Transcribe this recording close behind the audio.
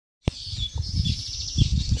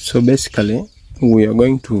So basically we are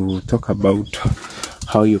going to talk about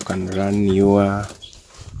how you can run your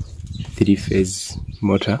 3-phase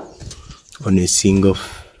motor on a single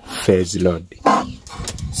phase load.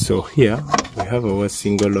 So here we have our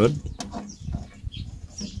single load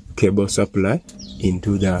cable supply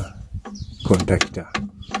into the contactor.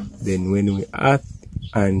 Then when we earth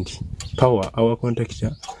and power our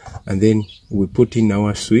contactor, and then we put in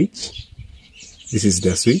our switch. This is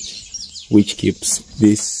the switch which keeps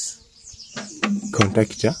this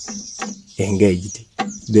contactor engaged.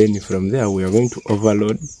 Then from there we are going to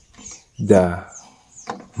overload the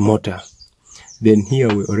motor. Then here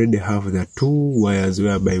we already have the 2 wires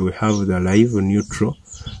whereby we have the live, neutral,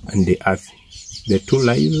 and the earth. The 2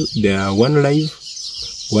 live, there are 1 live,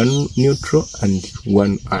 1 neutral, and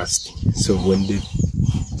 1 earth. So when the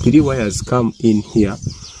 3 wires come in here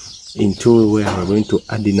into where we're going to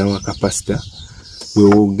add in our capacitor, we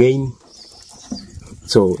will gain.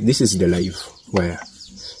 So this is the live wire.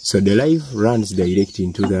 So the live runs direct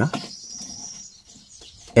into the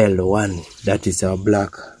L1, that is our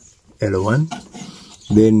black L1.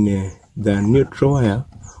 Then the neutral wire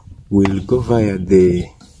will go via the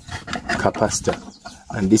capacitor,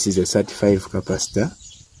 and this is a 35 capacitor.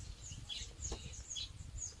 I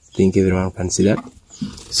think everyone can see that.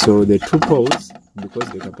 So the 2 poles, because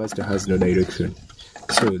the capacitor has no direction,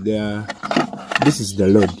 so this is the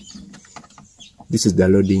load. This is the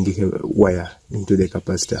loading wire into the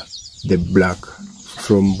capacitor, the black,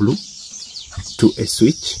 from blue to a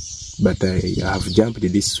switch, but I have jumped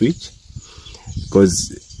this switch because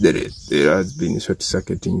there has been short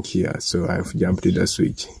circuiting here, so I have jumped the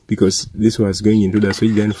switch because this was going into the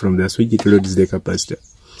switch. Then from the switch it loads the capacitor.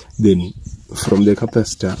 Then from the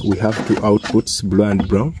capacitor we have 2 outputs, blue and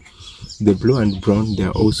brown. The blue and brown, they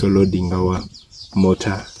are also loading our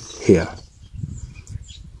motor here.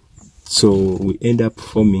 So we end up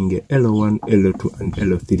forming a L1, L2, and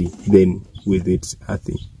L3. Then with its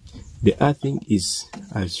earthing. The earthing is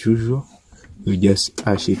as usual. You just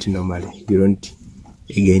ash it normally. You don't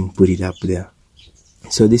again put it up there.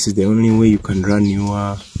 So this is the only way you can run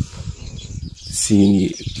your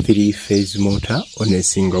 3-phase motor on a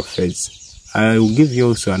single phase. I will give you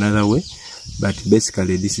also another way, but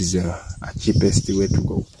basically this is a cheapest way to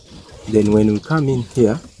go. Then when we come in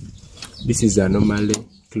here, this is a normally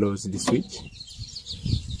closed switch,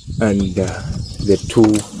 and the 2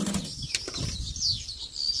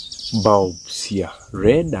 bulbs here,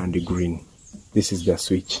 red and green. This is the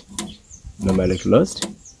switch, normally closed,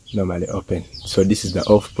 normally open. So this is the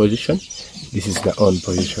off position, this is the on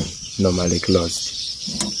position, normally closed.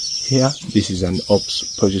 Here this is an off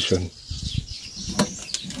position.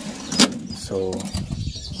 So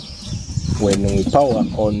when we power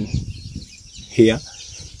on here,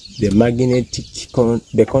 the magnetic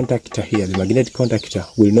contactor here, the magnetic contactor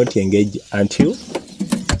will not engage until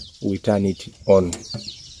we turn it on.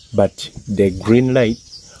 But the green light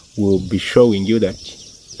will be showing you that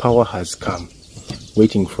power has come,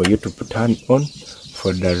 waiting for you to turn on,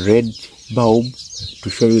 for the red bulb to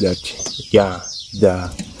show you that, yeah,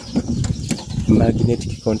 the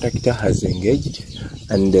magnetic contactor has engaged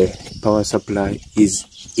and the power supply is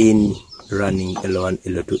in running L1,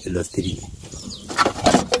 L2, L3.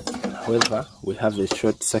 However, we have a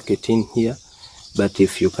short circuit in here, but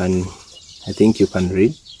if you can, I think you can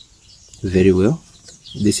read very well.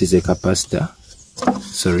 This is a capacitor.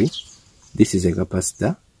 Sorry, this is a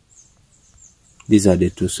capacitor. These are the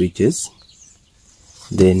 2 switches.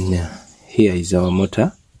 Then here is our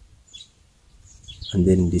motor, and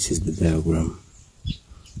then this is the diagram.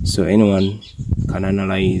 So anyone can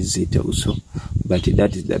analyze it also, but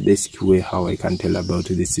that is the basic way how I can tell about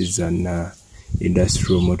this is an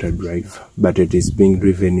industrial motor drive, but it is being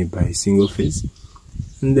driven by single phase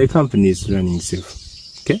and the company is running safe.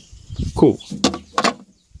 Okay, cool.